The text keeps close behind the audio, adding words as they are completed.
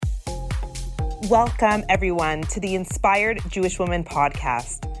Welcome, everyone, to the Inspired Jewish Woman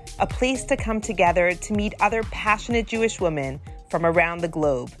podcast, a place to come together to meet other passionate Jewish women from around the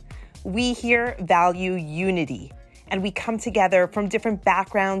globe. We here value unity, and we come together from different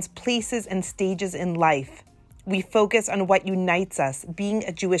backgrounds, places, and stages in life. We focus on what unites us, being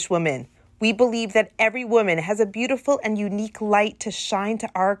a Jewish woman. We believe that every woman has a beautiful and unique light to shine to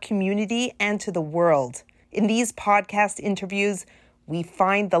our community and to the world. In these podcast interviews, we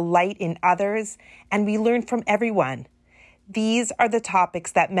find the light in others, and we learn from everyone. These are the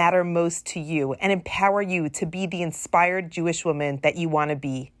topics that matter most to you and empower you to be the inspired Jewish woman that you want to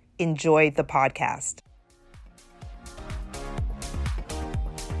be. Enjoy the podcast.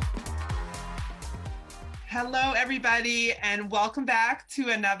 Hello, everybody, and welcome back to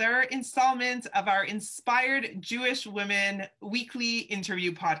another installment of our Inspired Jewish Women weekly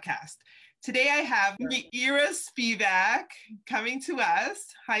interview podcast. Today I have Meira Spivak coming to us.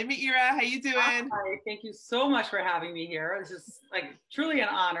 Hi, Meira. How you doing? Hi. Thank you so much for having me here. It's just truly an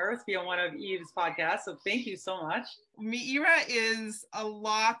honor to be on one of Eve's podcasts. So thank you so much. Meira is a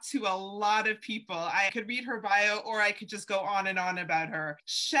lot to a lot of people. I could read her bio or I could just go on and on about her.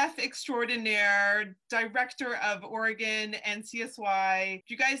 Chef extraordinaire, director of Oregon NCSY.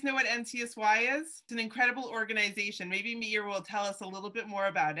 Do you guys know what NCSY is? It's an incredible organization. Maybe Meira will tell us a little bit more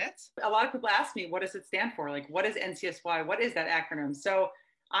about it. A lot of people ask me, what does it stand for? What is NCSY? What is that acronym? So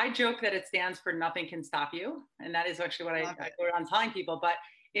I joke that it stands for Nothing Can Stop You. And that is actually what I go around telling people. But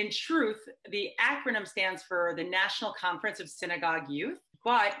in truth, the acronym stands for the National Conference of Synagogue Youth.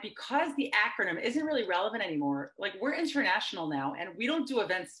 But because the acronym isn't really relevant anymore, we're international now, and we don't do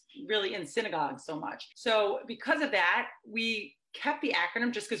events really in synagogues so much. So because of that, we kept the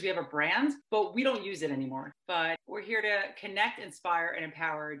acronym just because we have a brand, but we don't use it anymore. But we're here to connect, inspire, and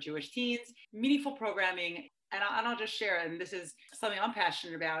empower Jewish teens, meaningful programming. And I'll just share, and this is something I'm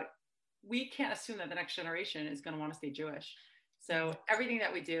passionate about. We can't assume that the next generation is going to want to stay Jewish. So everything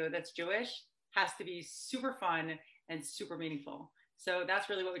that we do that's Jewish has to be super fun and super meaningful. So that's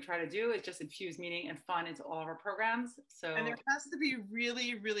really what we try to do, is just infuse meaning and fun into all of our programs. And there has to be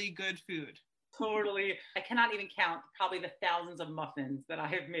really, really good food. Totally. I cannot even count probably the thousands of muffins that I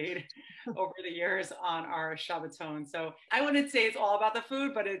have made over the years on our Shabbaton. So I wouldn't say it's all about the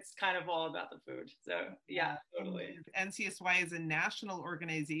food, but it's kind of all about the food. So yeah, totally. NCSY is a national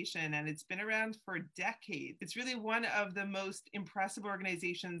organization and it's been around for decades. It's really one of the most impressive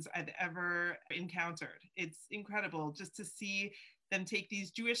organizations I've ever encountered. It's incredible just to see them take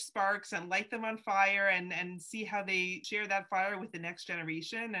these Jewish sparks and light them on fire and see how they share that fire with the next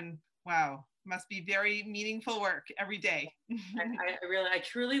generation. And wow, must be very meaningful work every day. I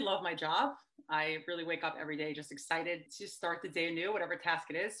truly love my job. I really wake up every day just excited to start the day anew, whatever task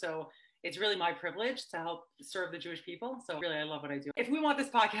it is. So it's really my privilege to help serve the Jewish people. So really, I love what I do. If we want this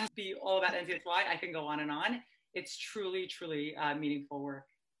podcast to be all about NCSY, I can go on and on. It's truly, truly meaningful work.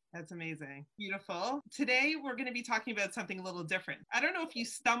 That's amazing. Beautiful. Today, we're going to be talking about something a little different. I don't know if you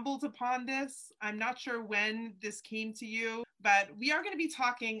stumbled upon this. I'm not sure when this came to you, but we are going to be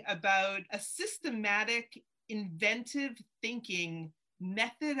talking about a systematic, inventive thinking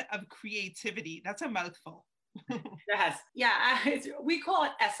method of creativity. That's a mouthful. Yes. Yeah. We call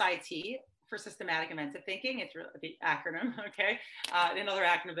it SIT. For systematic inventive thinking. It's really the acronym, okay? Another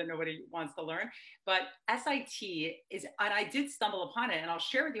acronym that nobody wants to learn. But SIT is, and I did stumble upon it, and I'll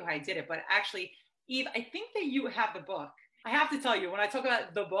share with you how I did it. But actually, Eve, I think that you have the book. I have to tell you, when I talk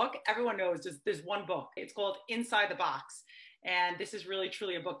about the book, everyone knows there's one book. It's called Inside the Box. And this is really,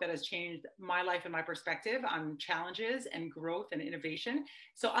 truly a book that has changed my life and my perspective on challenges and growth and innovation.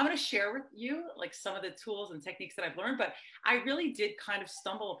 So I'm going to share with you some of the tools and techniques that I've learned, but I really did kind of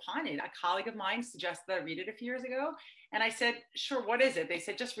stumble upon it. A colleague of mine suggested that I read it a few years ago. And I said, sure, what is it? They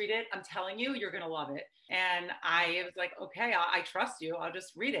said, just read it. I'm telling you, you're going to love it. And I was like, okay, I trust you. I'll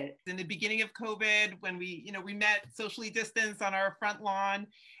just read it. In the beginning of COVID, when we met socially distanced on our front lawn,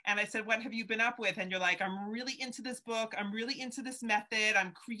 and I said, what have you been up with? And you're like, I'm really into this book. I'm really into this method.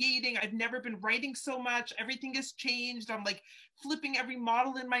 I'm creating. I've never been writing so much. Everything has changed. I'm flipping every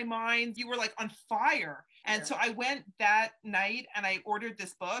model in my mind. You were on fire. And so I went that night and I ordered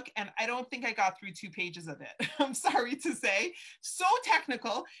this book, and I don't think I got through 2 pages of it. I'm sorry to say. So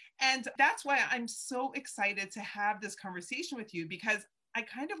technical. And that's why I'm so excited to have this conversation with you, because I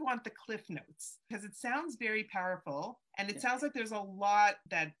kind of want the cliff notes, because it sounds very powerful. And it sounds like there's a lot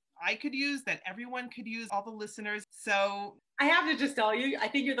that I could use, that everyone could use, all the listeners. So I have to just tell you, I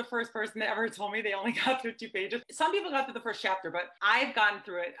think you're the first person that ever told me they only got through 2 pages. Some people got through the first chapter, but I've gone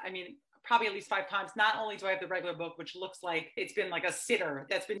through it. I mean, probably at least 5 times. Not only do I have the regular book, which looks like it's been like a sitter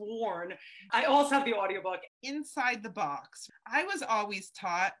that's been worn, I also have the audiobook. Inside the box. I was always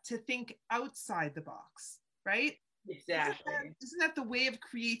taught to think outside the box, right? Exactly. Isn't that the way of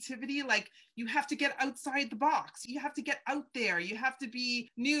creativity? Like, you have to get outside the box. You have to get out there. You have to be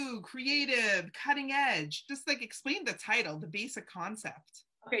new, creative, cutting edge. Just like explain the title, the basic concept.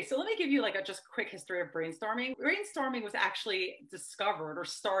 Okay, so let me give you like a just quick history of brainstorming. Brainstorming was actually discovered or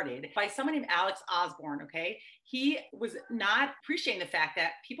started by someone named Alex Osborne, okay? He was not appreciating the fact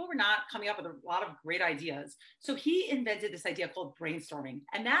that people were not coming up with a lot of great ideas. So he invented this idea called brainstorming.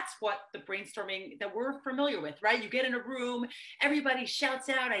 And that's what the brainstorming that we're familiar with, right? You get in a room, everybody shouts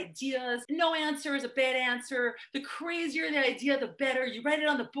out ideas. No answer is a bad answer. The crazier the idea, the better. You write it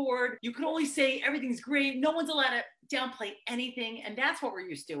on the board. You can only say everything's great. No one's allowed to downplay anything. And that's what we're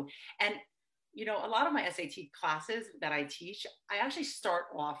used to. And, you know, a lot of my SAT classes that I teach, I actually start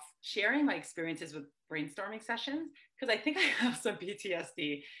off sharing my experiences with brainstorming sessions because I think I have some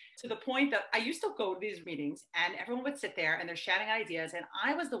PTSD to the point that I used to go to these meetings and everyone would sit there and they're shouting ideas. And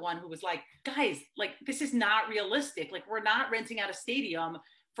I was the one who was like, guys, like, this is not realistic. Like, we're not renting out a stadium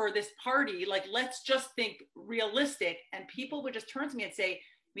for this party. Like, let's just think realistic. And people would just turn to me and say,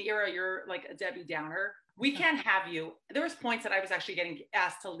 Meira, you're like a Debbie Downer. We can't have you. There was points that I was actually getting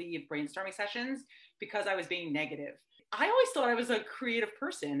asked to leave brainstorming sessions because I was being negative. I always thought I was a creative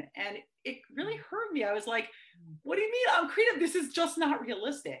person and it really hurt me. I was like, what do you mean I'm creative? This is just not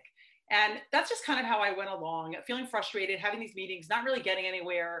realistic. And that's just kind of how I went along, feeling frustrated, having these meetings, not really getting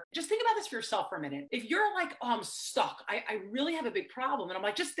anywhere. Just think about this for yourself for a minute. If you're like, oh, I'm stuck, I really have a big problem. And I'm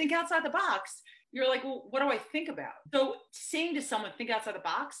like, just think outside the box. You're like, well, what do I think about? So saying to someone, think outside the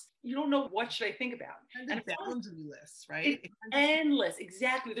box, you don't know what should I think about. And the boundary list, right? It's endless,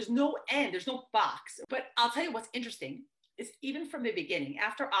 exactly. There's no end, there's no box. But I'll tell you what's interesting is even from the beginning,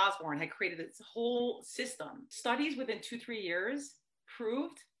 after Osborne had created this whole system, studies within 2-3 years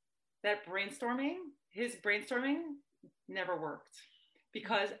proved that his brainstorming never worked.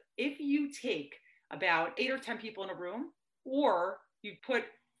 Because if you take about 8 or 10 people in a room, or you put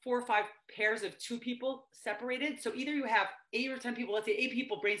 4 or 5 pairs of 2 people separated. So either you have 8 or 10 people, let's say 8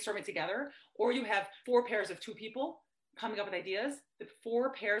 people brainstorming together, or you have 4 pairs of 2 people coming up with ideas. The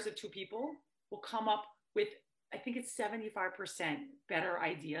 4 pairs of 2 people will come up with, I think it's 75% better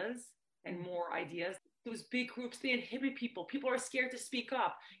ideas and more ideas. Those big groups, they inhibit people. People are scared to speak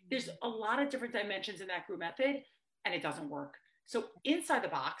up. There's a lot of different dimensions in that group method, and it doesn't work. So inside the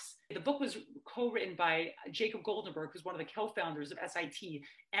box, the book was co-written by Jacob Goldenberg, who's one of the co-founders of SIT,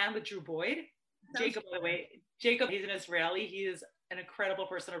 and with Drew Boyd. Jacob, by the way, he's an Israeli. He is an incredible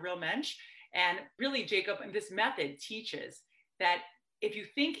person, a real mensch. And really, Jacob, and this method teaches that if you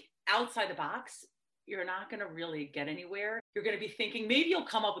think outside the box, you're not going to really get anywhere. You're going to be thinking, maybe you'll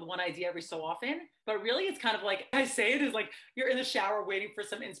come up with one idea every so often, but really it's kind of like, I say it is like, you're in the shower waiting for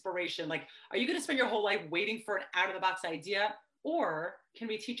some inspiration. Like, are you going to spend your whole life waiting for an out of the box idea? Or can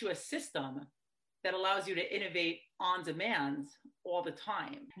we teach you a system that allows you to innovate on demand all the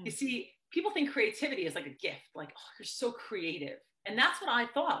time? Mm-hmm. You see, people think creativity is like a gift, like, oh, you're so creative. And that's what I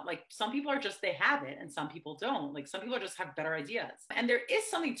thought. Like, some people are just, they have it and some people don't. Like, some people just have better ideas. And there is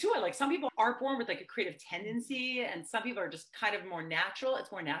something to it. Like, some people are born with like a creative tendency and some people are just kind of more natural.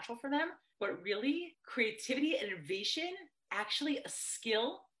 It's more natural for them. But really, creativity and innovation, actually a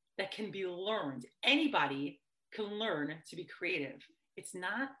skill that can be learned. Anybody can learn to be creative. It's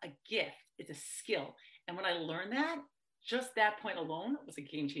not a gift, it's a skill. And when I learned that, just that point alone was a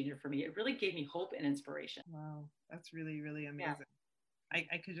game changer for me. It really gave me hope and inspiration. Wow, that's really, really amazing. Yeah.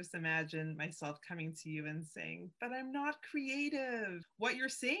 I could just imagine myself coming to you and saying, but I'm not creative. What you're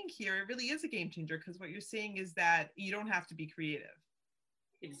saying here, it really is a game changer, because what you're saying is that you don't have to be creative.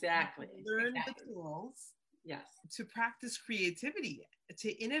 Exactly. Learn the tools. Yes. To practice creativity,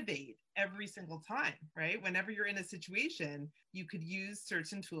 to innovate every single time, right? Whenever you're in a situation, you could use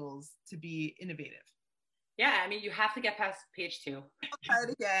certain tools to be innovative. Yeah, I mean, you have to get past page 2. I'll try it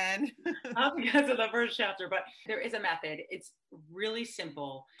again. Not because of the first chapter, but there is a method. It's really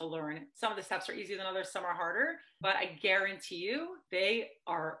simple to learn. Some of the steps are easier than others, some are harder, but I guarantee you they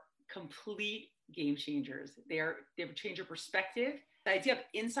are complete game changers. They change your perspective. The idea of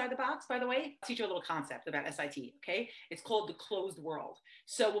inside the box, by the way, I'll teach you a little concept about SIT, okay? It's called the closed world.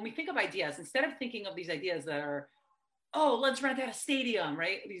 So when we think of ideas, instead of thinking of these ideas that are, oh, let's rent out a stadium,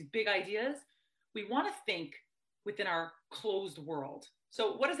 right? These big ideas, we want to think within our closed world.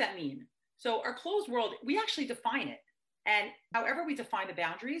 So what does that mean? So our closed world, we actually define it. And however we define the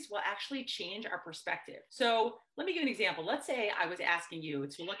boundaries will actually change our perspective. So let me give you an example. Let's say I was asking you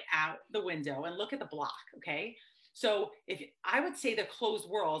to look out the window and look at the block, okay? So if I would say the closed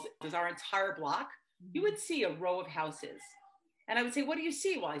world is our entire block, you would see a row of houses. And I would say, what do you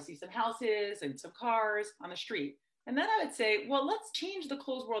see? Well, I see some houses and some cars on the street. And then I would say, well, let's change the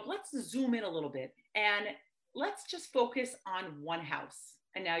closed world. Let's zoom in a little bit and let's just focus on one house.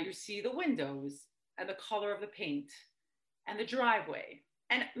 And now you see the windows and the color of the paint and the driveway.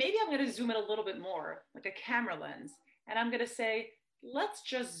 And maybe I'm going to zoom in a little bit more, like a camera lens. And I'm going to say, let's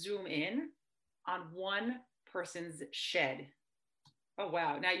just zoom in on one person's shed. Oh,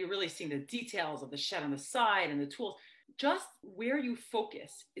 wow. Now you're really seeing the details of the shed on the side and the tools. Just where you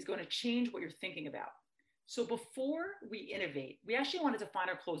focus is going to change what you're thinking about. So before we innovate, we actually want to define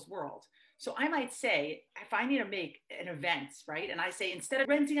our closed world. So I might say, if I need to make an event, right? And I say, instead of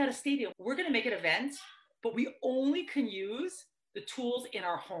renting out a stadium, we're going to make an event, but we only can use the tools in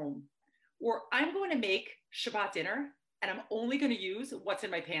our home. Or I'm going to make Shabbat dinner and I'm only going to use what's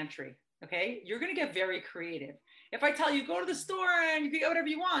in my pantry. Okay. You're going to get very creative. If I tell you, go to the store and you can get whatever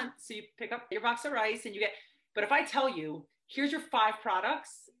you want. So you pick up your box of rice and you get, but if I tell you, here's your 5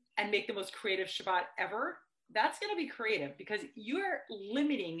 products and make the most creative Shabbat ever, that's going to be creative because you're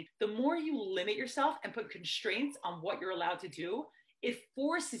limiting. The more you limit yourself and put constraints on what you're allowed to do, it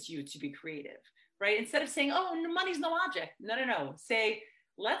forces you to be creative, right? Instead of saying, oh, money's no object. No. Say,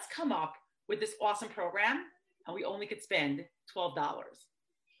 let's come up with this awesome program and we only could spend $12,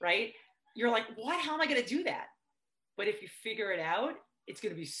 right? You're like, what? How am I going to do that? But if you figure it out, it's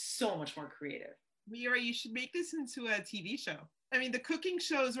going to be so much more creative. Mira, you should make this into a TV show. I mean, the cooking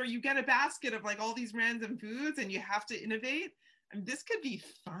shows where you get a basket of like all these random foods and you have to innovate. I mean, this could be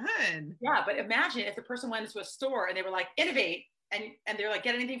fun. Yeah, but imagine if the person went into a store and they were like, innovate, and they're like,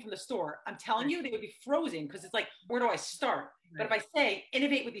 get anything from the store. I'm telling you, they would be frozen because it's like, where do I start? Right. But if I say,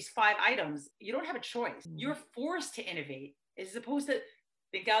 innovate with these 5 items, you don't have a choice. You're forced to innovate as opposed to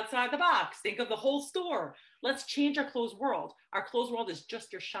think outside the box, think of the whole store. Let's change our closed world. Our closed world is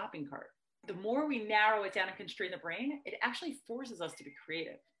just your shopping cart. The more we narrow it down and constrain the brain, it actually forces us to be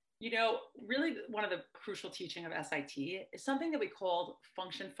creative. You know, really one of the crucial teaching of SIT is something that we called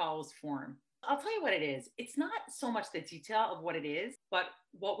function follows form. I'll tell you what it is. It's not so much the detail of what it is, but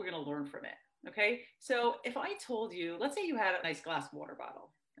what we're going to learn from it. Okay. So if I told you, let's say you had a nice glass water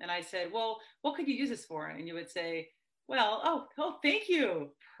bottle and I said, well, what could you use this for? And you would say, well, oh, thank you.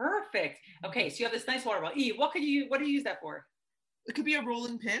 Perfect. Okay. So you have this nice water bottle. E, what do you use that for? It could be a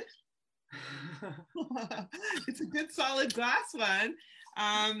rolling pin. It's a good solid glass one.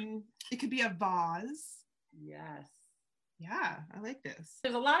 It could be a vase. Yes. Yeah, I like this.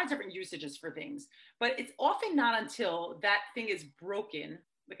 There's a lot of different usages for things, but it's often not until that thing is broken.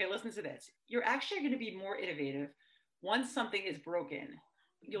 Okay, listen to this. You're actually going to be more innovative once something is broken.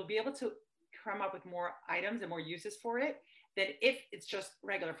 You'll be able to come up with more items and more uses for it than if it's just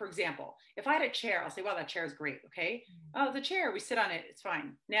regular. For example, if I had a chair, I'll say, well, that chair is great. Okay. Oh, the chair, we sit on it. It's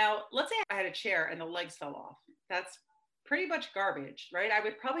fine. Now, let's say I had a chair and the legs fell off. That's pretty much garbage, right? I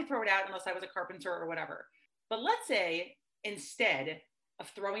would probably throw it out unless I was a carpenter or whatever. But let's say instead of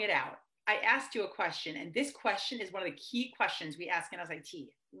throwing it out, I asked you a question. And this question is one of the key questions we ask in SIT.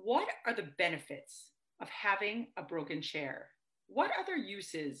 What are the benefits of having a broken chair? What other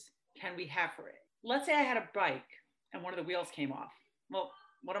uses can we have for it? Let's say I had a bike and one of the wheels came off. Well,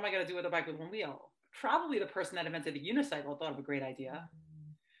 what am I going to do with a bike with one wheel? Probably the person that invented the unicycle thought of a great idea,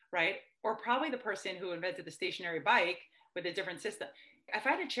 right? Or probably the person who invented the stationary bike with a different system. If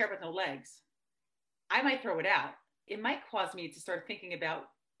I had a chair with no legs, I might throw it out. It might cause me to start thinking about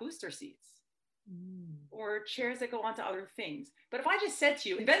booster seats or chairs that go onto other things. But if I just said to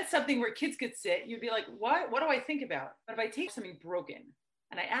you, invent something where kids could sit, you'd be like, what do I think about? But if I take something broken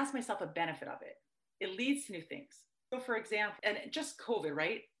and I ask myself a benefit of it, it leads to new things. So for example, and just COVID,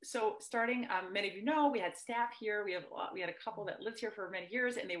 right? So starting, many of you know, we had staff here. We had a couple that lived here for many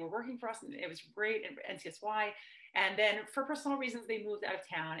years and they were working for us and it was great in NCSY. And then for personal reasons, they moved out of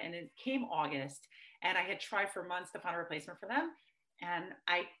town and it came August and I had tried for months to find a replacement for them. And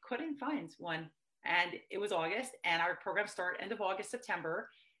I couldn't find one. And it was August and our program started end of August, September.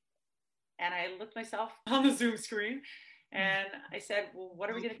 And I looked myself on the Zoom screen and I said, well, what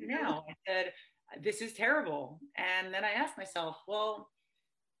are we going to do now? I said, this is terrible. And then I asked myself, well,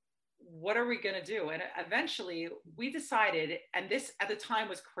 what are we going to do? And eventually we decided, and this at the time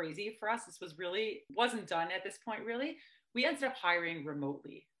was crazy for us. This was really, wasn't done at this point, really. We ended up hiring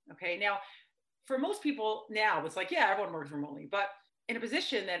remotely. Okay. Now, for most people now, it's like, yeah, everyone works remotely, but in a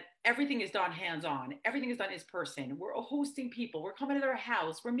position that everything is done hands-on, everything is done in person. We're hosting people. We're coming to their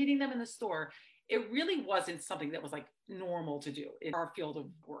house. We're meeting them in the store. It really wasn't something that was like normal to do in our field of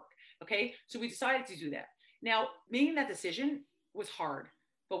work. Okay. So we decided to do that. Now, making that decision was hard,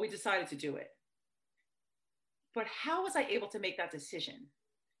 but we decided to do it. But how was I able to make that decision?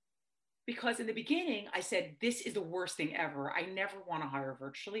 Because in the beginning, I said, this is the worst thing ever. I never want to hire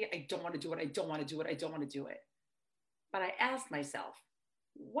virtually. I don't want to do it. I don't want to do it. I don't want to do it. But I asked myself,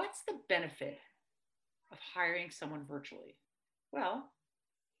 what's the benefit of hiring someone virtually? Well,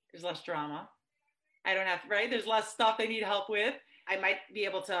 there's less drama. I don't have, right? There's less stuff they need help with. I might be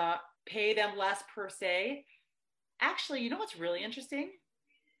able to pay them less per se. Actually, you know what's really interesting?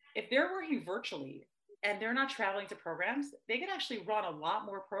 If they're working virtually and they're not traveling to programs, they can actually run a lot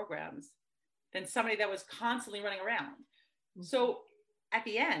more programs than somebody that was constantly running around. Mm-hmm. So at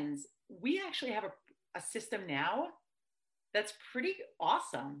the end, we actually have a system now that's pretty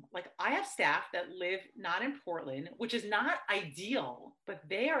awesome. Like I have staff that live not in Portland, which is not ideal, but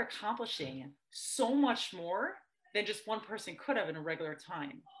they are accomplishing so much more than just one person could have in a regular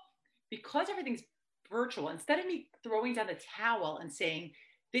time. Because everything's virtual, instead of me throwing down the towel and saying,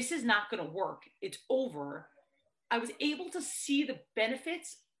 this is not going to work, it's over, I was able to see the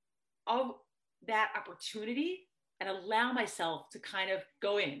benefits of that opportunity and allow myself to kind of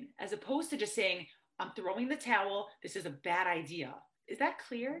go in, as opposed to just saying, I'm throwing the towel, this is a bad idea. Is that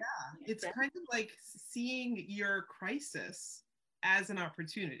clear? Yeah, it's kind of like seeing your crisis as an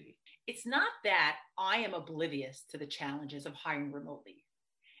opportunity. It's not that I am oblivious to the challenges of hiring remotely.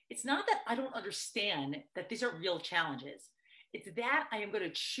 It's not that I don't understand that these are real challenges. It's that I am going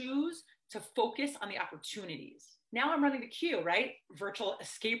to choose to focus on the opportunities. Now I'm running the queue, right? Virtual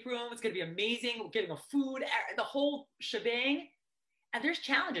escape room. It's going to be amazing. We're getting a food, the whole shebang. And there's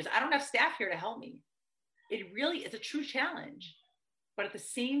challenges. I don't have staff here to help me. It really is a true challenge. But at the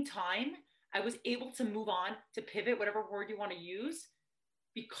same time, I was able to move on, to pivot, whatever word you want to use,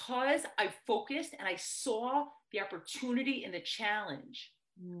 because I focused and I saw the opportunity in the challenge.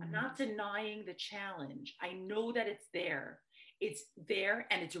 I'm not denying the challenge. I know that it's there. It's there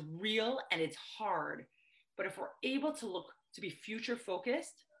and it's real and it's hard. But if we're able to look to be future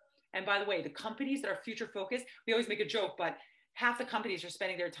focused, and by the way, the companies that are future focused, we always make a joke, but half the companies are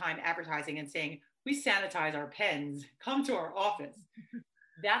spending their time advertising and saying, we sanitize our pens, come to our office.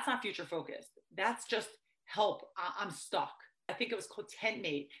 That's not future focused. That's just help. I'm stuck. I think it was called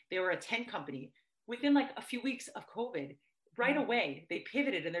TentMate. They were a tent company. Within like a few weeks of COVID, right away, they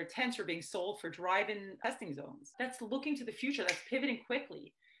pivoted and their tents were being sold for drive-in testing zones. That's looking to the future. That's pivoting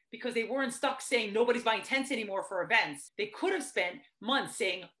quickly because they weren't stuck saying nobody's buying tents anymore for events. They could have spent months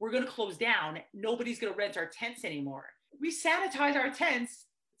saying, we're going to close down. Nobody's going to rent our tents anymore. We sanitize our tents.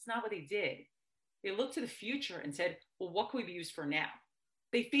 It's not what they did. They looked to the future and said, well, what can we be used for now?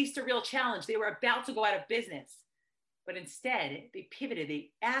 They faced a real challenge. They were about to go out of business. But instead, they pivoted.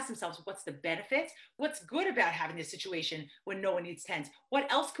 They asked themselves, what's the benefit? What's good about having this situation when no one needs tents?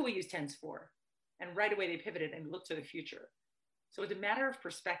 What else can we use tents for? And right away, they pivoted and looked to the future. So it's a matter of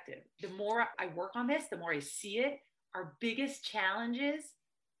perspective. The more I work on this, the more I see it, our biggest challenges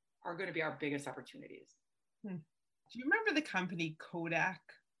are going to be our biggest opportunities. Do you remember the company Kodak?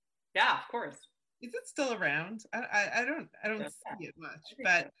 Yeah, of course. Is it still around? I don't see it much,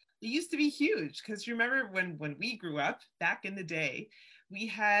 but it used to be huge because you remember when we grew up back in the day, we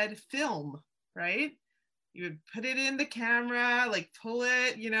had film, right? You would put it in the camera, like pull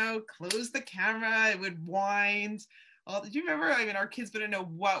it, close the camera, it would wind. Do you remember? I mean, our kids wouldn't know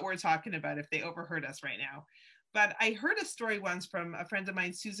what we're talking about if they overheard us right now. But I heard a story once from a friend of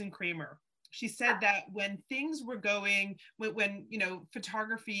mine, Susan Kramer. She said that when things were going, when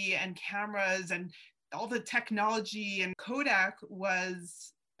photography and cameras and all the technology, and Kodak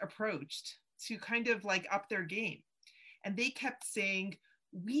was approached to kind of like up their game. And they kept saying,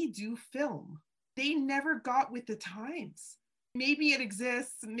 we do film. They never got with the times. Maybe it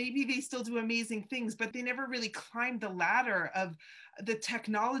exists, maybe they still do amazing things, but they never really climbed the ladder of the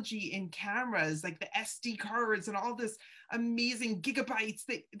technology in cameras, like the SD cards and all this amazing gigabytes.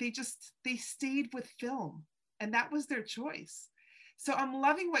 They stayed with film, and that was their choice. So I'm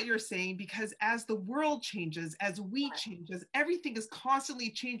loving what you're saying, because as the world changes, as we change, as everything is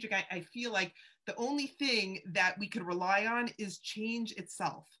constantly changing, I feel like the only thing that we could rely on is change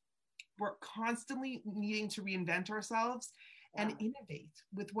itself. We're constantly needing to reinvent ourselves and innovate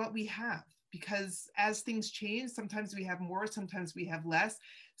with what we have, because as things change, sometimes we have more, sometimes we have less,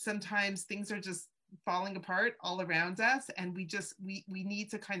 sometimes things are just falling apart all around us, and we need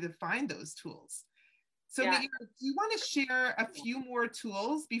to kind of find those tools. So do you want to share a few more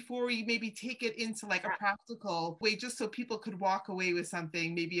tools before we maybe take it into like a practical way, just so people could walk away with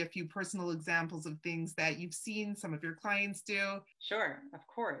something, maybe a few personal examples of things that you've seen some of your clients do? Sure, of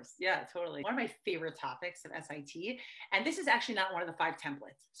course. Yeah, totally. One of my favorite topics of SIT, and this is actually not one of the 5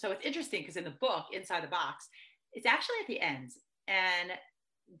 templates. So it's interesting because in the book, Inside the Box, it's actually at the end. And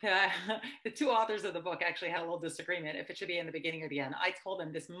the, the two authors of the book actually had a little disagreement if it should be in the beginning or the end. I told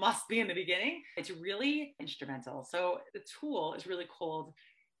them this must be in the beginning. It's really instrumental. So the tool is really called,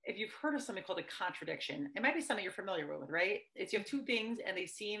 if you've heard of something called a contradiction, it might be something you're familiar with, right? It's you have two things and they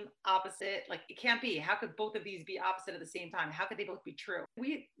seem opposite. Like it can't be. How could both of these be opposite at the same time? How could they both be true?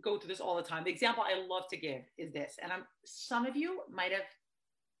 We go through this all the time. The example I love to give is this, and some of you might have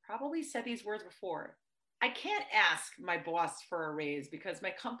probably said these words before. I can't ask my boss for a raise because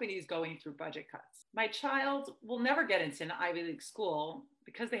my company is going through budget cuts. My child will never get into an Ivy League school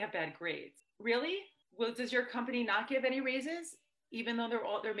because they have bad grades. Really? Well, does your company not give any raises, even though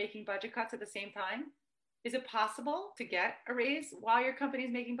they're making budget cuts at the same time? Is it possible to get a raise while your company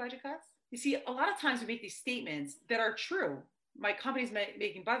is making budget cuts? You see, a lot of times we make these statements that are true. My company's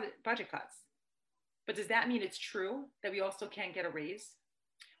making budget cuts. But does that mean it's true that we also can't get a raise?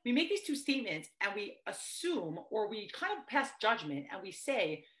 We make these two statements and we assume, or we kind of pass judgment and we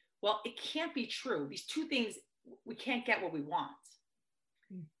say, well, it can't be true. These two things, we can't get what we want.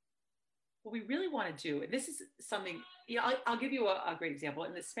 What we really want to do, and this is something, I'll give you a great example.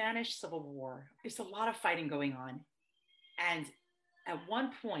 In the Spanish Civil War, there's a lot of fighting going on. And at one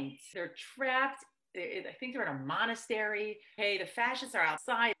point, they're trapped. I think they're in a monastery. Hey, the fascists are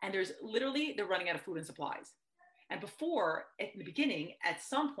outside and they're running out of food and supplies. And before, at the beginning, at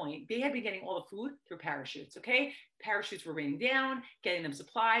some point, they had been getting all the food through parachutes, okay? Parachutes were raining down, getting them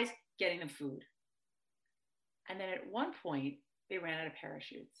supplies, getting them food. And then at one point, they ran out of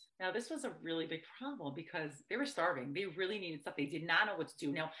parachutes. Now, this was a really big problem because they were starving. They really needed stuff. They did not know what to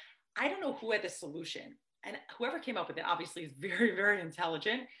do. Now, I don't know who had the solution. And whoever came up with it obviously is very, very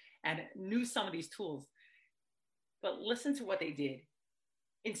intelligent and knew some of these tools. But listen to what they did.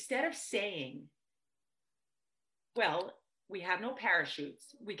 Instead of saying, well, we have no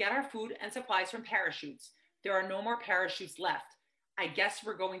parachutes. We get our food and supplies from parachutes. There are no more parachutes left. I guess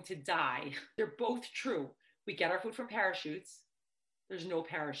we're going to die. They're both true. We get our food from parachutes. There's no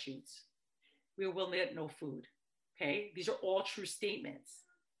parachutes. We will get no food. Okay? These are all true statements.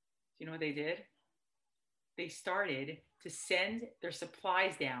 Do you know what they did? They started to send their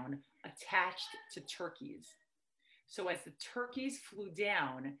supplies down attached to turkeys. So as the turkeys flew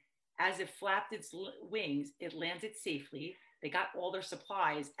down, as it flapped its wings, it landed safely. They got all their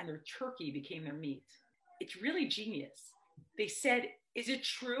supplies and their turkey became their meat. It's really genius. They said, is it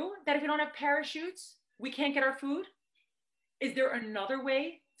true that if we don't have parachutes, we can't get our food? Is there another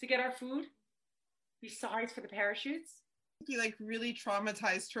way to get our food besides for the parachutes? You like really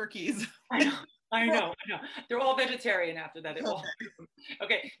traumatized turkeys. I know. They're all vegetarian after that.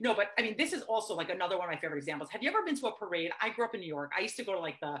 Okay. No, but I mean, this is also like another one of my favorite examples. Have you ever been to a parade? I grew up in New York. I used to go to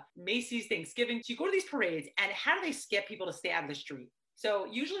like the Macy's Thanksgiving. So you go to these parades and how do they get people to stay out of the street? So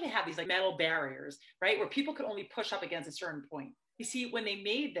usually they have these like metal barriers, right? Where people could only push up against a certain point. You see, when they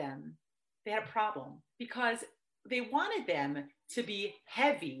made them, they had a problem because they wanted them to be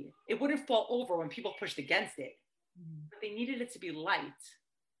heavy. It wouldn't fall over when people pushed against it. But they needed it to be light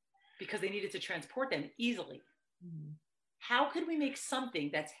because they needed to transport them easily. How could we make something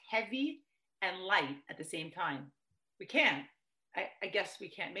that's heavy and light at the same time? We can't. I guess we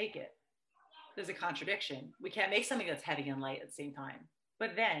can't make it. There's a contradiction. We can't make something that's heavy and light at the same time.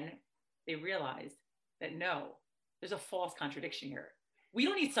 But then they realized that no, there's a false contradiction here. We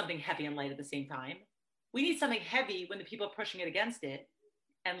don't need something heavy and light at the same time. We need something heavy when the people are pushing it against it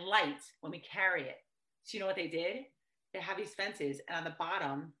and light when we carry it. So you know what they did? They have these fences and on the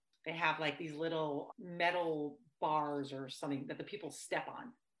bottom, they have like these little metal bars or something that the people step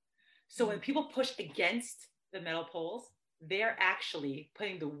on. So when people push against the metal poles, they're actually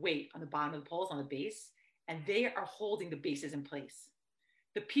putting the weight on the bottom of the poles on the base, and they are holding the bases in place.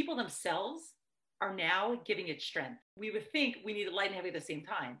 The people themselves are now giving it strength. We would think we need it light and heavy at the same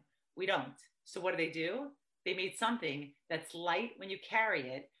time. We don't. So what do? They made something that's light when you carry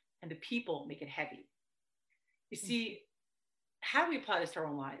it, and the people make it heavy. You see, how do we apply this to our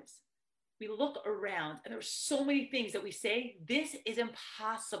own lives? We look around and there's so many things that we say, this is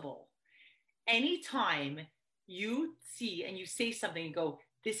impossible. Anytime you see and you say something and go,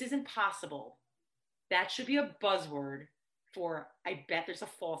 this is impossible, that should be a buzzword for, I bet there's a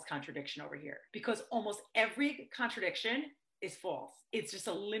false contradiction over here. Because almost every contradiction is false. It's just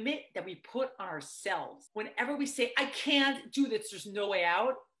a limit that we put on ourselves. Whenever we say, I can't do this, there's no way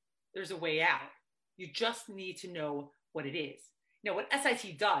out, there's a way out. You just need to know what it is. Now, what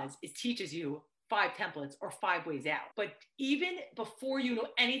SIT does is teaches you 5 templates or 5 ways out. But even before you know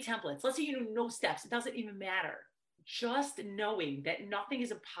any templates, let's say you know no steps, it doesn't even matter. Just knowing that nothing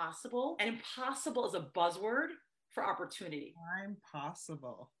is impossible, and impossible is a buzzword for opportunity. I'm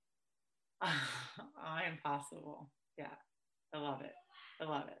possible. I'm possible. Yeah, I love it. I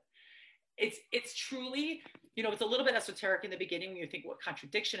love it. It's truly, you know, it's a little bit esoteric in the beginning when you think what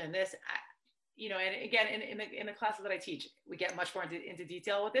contradiction in this, you know, and again, in the classes that I teach, we get much more into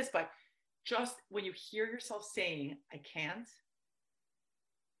detail with this, but just when you hear yourself saying, I can't,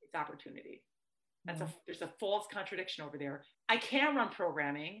 it's opportunity. There's a false contradiction over there. I can run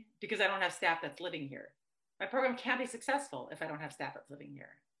programming because I don't have staff that's living here. My program can't be successful if I don't have staff that's living here.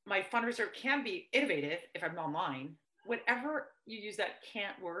 My fundraiser can be innovative if I'm online. Whatever you use that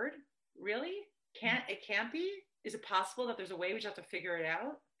can't word, really? It can't be? Is it possible that there's a way we just have to figure it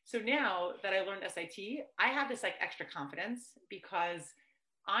out? So now that I learned SIT, I have this like extra confidence because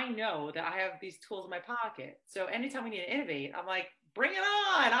I know that I have these tools in my pocket. So anytime we need to innovate, I'm like, bring it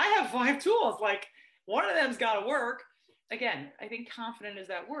on. I have 5 tools. Like one of them's got to work. Again, I think confident is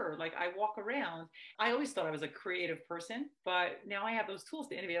that word. Like I walk around, I always thought I was a creative person, but now I have those tools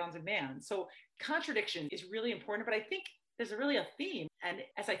to innovate on demand. So contradiction is really important, but I think there's really a theme, and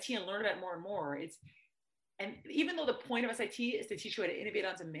SIT and learn about it more and more. And even though the point of SIT is to teach you how to innovate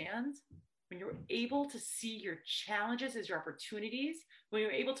on demand, when you're able to see your challenges as your opportunities, when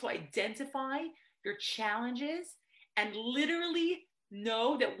you're able to identify your challenges and literally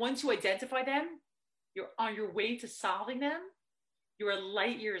know that once you identify them, you're on your way to solving them, you're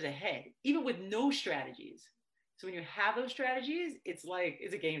light years ahead, even with no strategies. So when you have those strategies, it's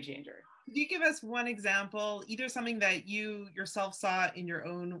a game changer. Could you give us one example, either something that you yourself saw in your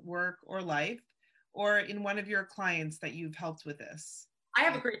own work or life, or in one of your clients that you've helped with this? I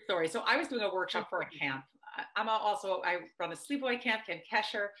have a great story. So I was doing a workshop for a camp. I run a sleepaway camp, Camp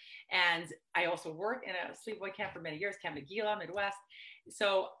Kesher, and I also work in a sleepaway camp for many years, Camp Nagila, Midwest.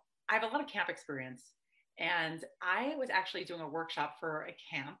 So I have a lot of camp experience. And I was actually doing a workshop for a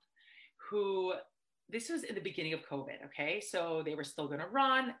camp this was in the beginning of COVID, okay? So they were still gonna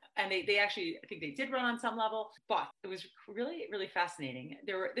run, and they actually, I think they did run on some level, but it was really, really fascinating.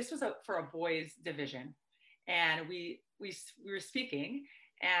 This was for a boys division, and we were speaking,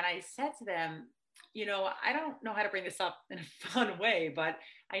 and I said to them, you know, I don't know how to bring this up in a fun way, but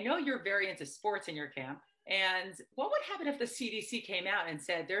I know you're very into sports in your camp. And what would happen if the CDC came out and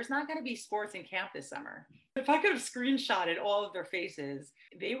said, there's not going to be sports in camp this summer? If I could have screenshotted all of their faces,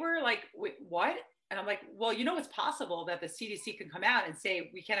 they were like, wait, what? And I'm like, well, you know, it's possible that the CDC can come out and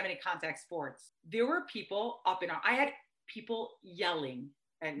say, we can't have any contact sports. There were people I had people yelling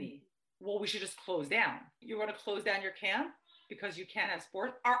at me, well, we should just close down. You want to close down your camp because you can't have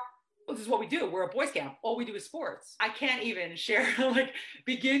sports? This is what we do. We're a boys camp. All we do is sports. I can't even share,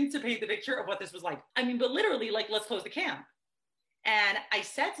 begin to paint the picture of what this was like. I mean, but literally, let's close the camp. And I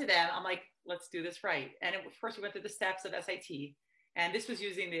said to them, I'm like, let's do this right. And first we went through the steps of SIT, and this was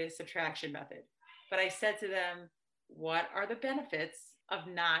using the subtraction method. But I said to them, what are the benefits of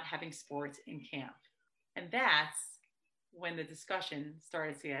not having sports in camp? And that's when the discussion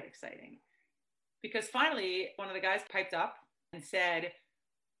started to get exciting. Because finally, one of the guys piped up and said,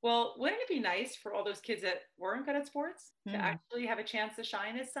 well, wouldn't it be nice for all those kids that weren't good at sports to actually have a chance to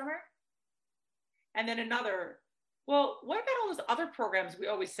shine this summer? And then another, well, what about all those other programs we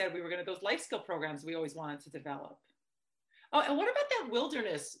always said we were going to, those life skill programs we always wanted to develop? Oh, and what about that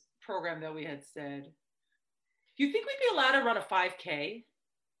wilderness program that we had said? Do you think we'd be allowed to run a 5K?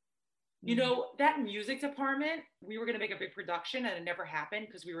 You know, that music department, we were going to make a big production and it never happened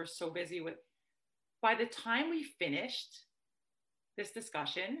because we were so busy with, by the time we finished this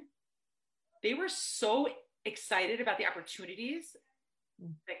discussion, they were so excited about the opportunities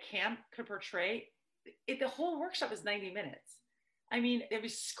that camp could portray. The whole workshop is 90 minutes. I mean, it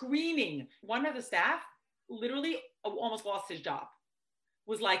was screaming. One of the staff literally almost lost his job.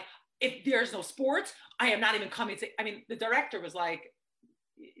 Was like, if there's no sports, I am not even coming to, I mean, the director was like,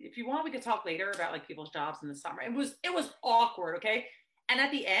 if you want, we could talk later about people's jobs in the summer. It was awkward, okay? And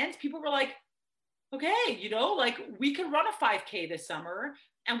at the end, people were like, okay, you know, we could run a 5K this summer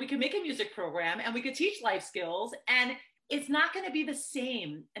and we could make a music program and we could teach life skills, and it's not going to be the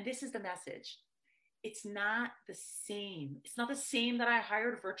same. And this is the message. It's not the same. It's not the same that I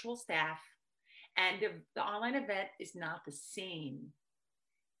hired virtual staff, and the online event is not the same,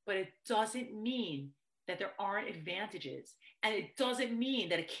 but it doesn't mean that there aren't advantages. And it doesn't mean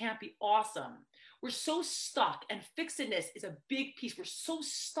that it can't be awesome. We're so stuck, and fixedness is a big piece. We're so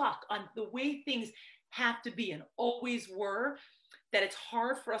stuck on the way things have to be and always were, that it's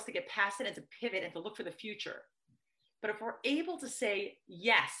hard for us to get past it and to pivot and to look for the future. But if we're able to say,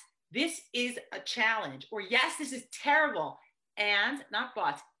 yes, this is a challenge, or yes, this is terrible, and not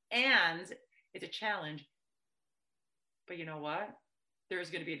but, and it's a challenge, but you know what? There's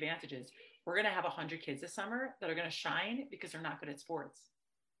going to be advantages. We're going to have 100 kids this summer that are going to shine because they're not good at sports.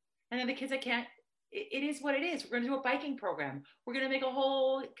 And then the kids that can't it is what it is. We're going to do a biking program. We're going to make a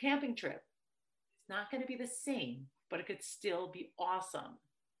whole camping trip. It's not going to be the same, but it could still be awesome.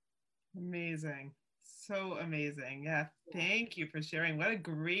 Amazing. So amazing. Yeah. Thank you for sharing. What a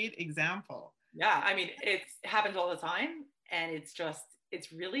great example. Yeah. I mean, it happens all the time. And it's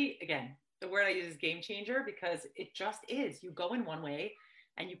really, again, the word I use is game changer, because it just is. You go in one way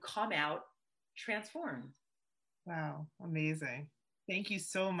and you come out transformed. Wow. Amazing. Thank you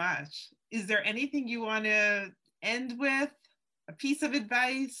so much. Is there anything you want to end with? A piece of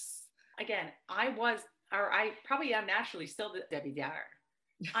advice? Again, I probably am naturally still the Debbie Downer.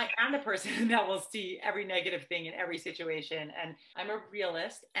 I am the person that will see every negative thing in every situation. And I'm a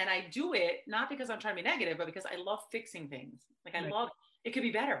realist, and I do it not because I'm trying to be negative, but because I love fixing things. Like I love, it could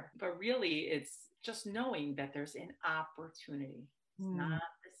be better, but really it's just knowing that there's an opportunity. It's not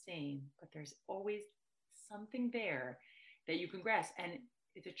the same, but there's always something there that you can grasp. And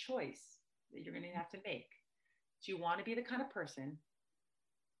it's a choice that you're going to have to make. Do you want to be the kind of person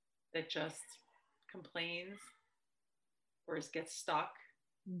that just complains or gets stuck?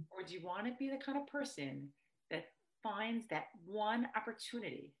 Or do you want to be the kind of person that finds that one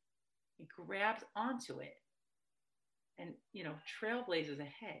opportunity and grabs onto it and, trailblazes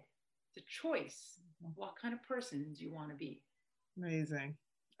ahead? It's a choice. What kind of person do you want to be? Amazing.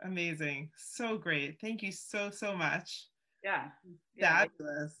 Amazing. So great. Thank you so, so much. Yeah.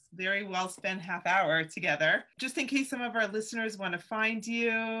 Fabulous. Very well spent half hour together. Just in case some of our listeners want to find you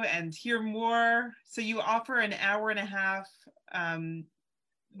and hear more. So you offer an hour and a half,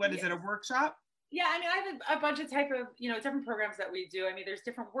 what is it, a workshop? Yeah, I mean, I have a bunch of different programs that we do. I mean, there's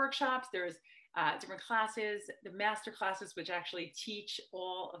different workshops, there's different classes, the master classes, which actually teach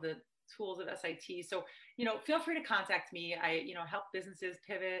all of the tools of SIT. So, feel free to contact me. I, help businesses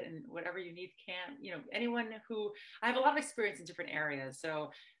pivot and whatever you need anyone who, I have a lot of experience in different areas.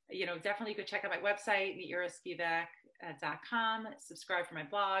 So, definitely you could check out my website, meiraspivak.com, subscribe for my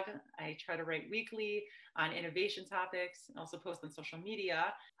blog. I try to write weekly on innovation topics and also post on social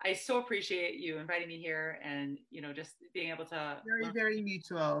media. I so appreciate you inviting me here and, just being able to. Very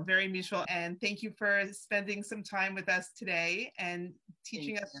mutual, very mutual. And thank you for spending some time with us today and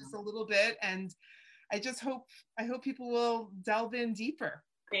teaching us just a little bit. And I hope people will delve in deeper.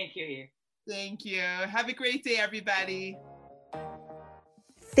 Thank you. Thank you. Have a great day, everybody.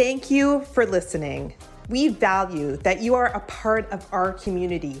 Thank you for listening. We value that you are a part of our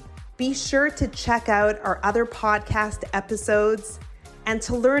community. Be sure to check out our other podcast episodes. And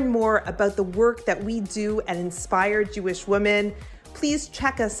to learn more about the work that we do at Inspired Jewish Women, please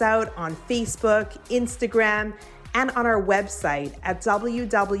check us out on Facebook, Instagram, and on our website at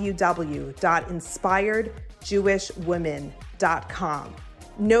www.inspiredjewishwomen.com.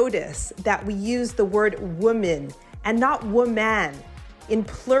 Notice that we use the word woman and not woman in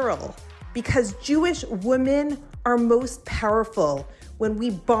plural, because Jewish women are most powerful when we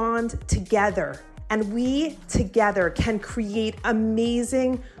bond together, and we together can create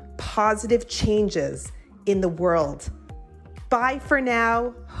amazing, positive changes in the world. Bye for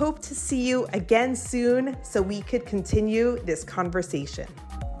now. Hope to see you again soon so we could continue this conversation.